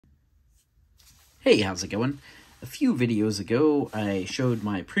Hey, how's it going? A few videos ago, I showed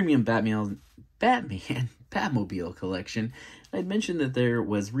my premium Batman Batmobile collection. I'd mentioned that there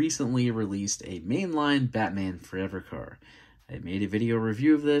was recently released a mainline Batman Forever car. I made a video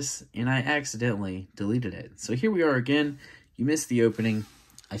review of this, and I accidentally deleted it. So here we are again. You missed the opening.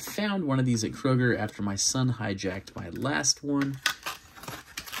 I found one of these at Kroger after my son hijacked my last one.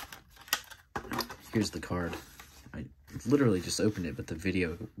 Here's the card. I literally just opened it, but the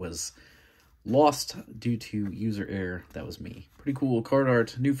video was lost due to user error. That was me. Pretty cool card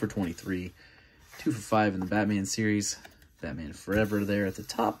art, new for 23, 2 for 5 in the Batman series. Batman Forever there at the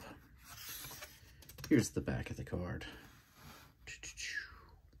top. Here's the back of the card.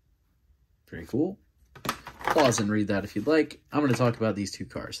 Very cool. Pause and read that if you'd like. I'm going to talk about these two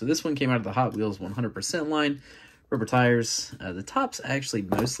cars. So this one came out of the Hot Wheels 100% line. Rubber tires. The top's actually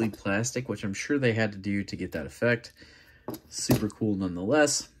mostly plastic, which I'm sure they had to do to get that effect. Super cool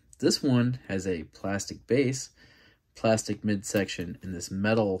nonetheless. This one has a plastic base, plastic midsection, and this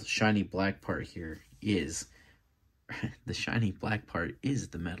metal shiny black part here is, the shiny black part is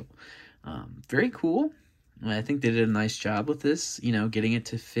the metal. Very cool. I think they did a nice job with this, you know, getting it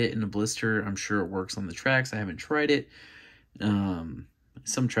to fit in a blister. I'm sure it works on the tracks. I haven't tried it.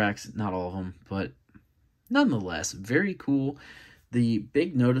 Some tracks, not all of them, but nonetheless, very cool. The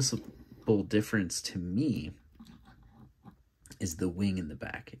big noticeable difference to me is the wing in the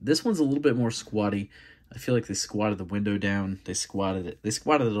back. This one's a little bit more squatty. I feel like they squatted the window down. They squatted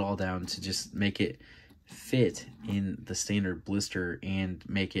it all down to just make it fit in the standard blister and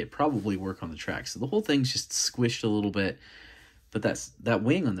make it probably work on the track. So the whole thing's just squished a little bit, but that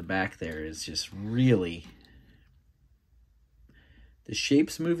wing on the back there is just really, the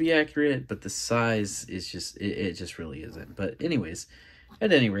shape's movie accurate, but the size is just, it just really isn't. But anyways,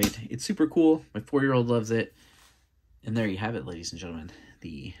 at any rate, it's super cool. My 4-year-old loves it. And there you have it, ladies and gentlemen.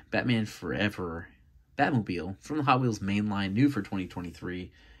 The Batman Forever Batmobile from the Hot Wheels mainline, new for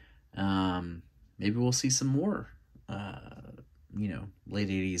 2023. Maybe we'll see some more, you know, late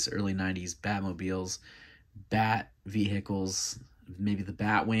 80s, early 90s Batmobiles, Bat vehicles. Maybe the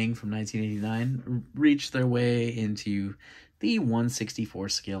Batwing from 1989 reach their way into the 1/64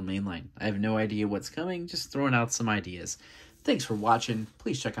 scale mainline. I have no idea what's coming, just throwing out some ideas. Thanks for watching.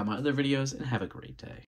 Please check out my other videos and have a great day.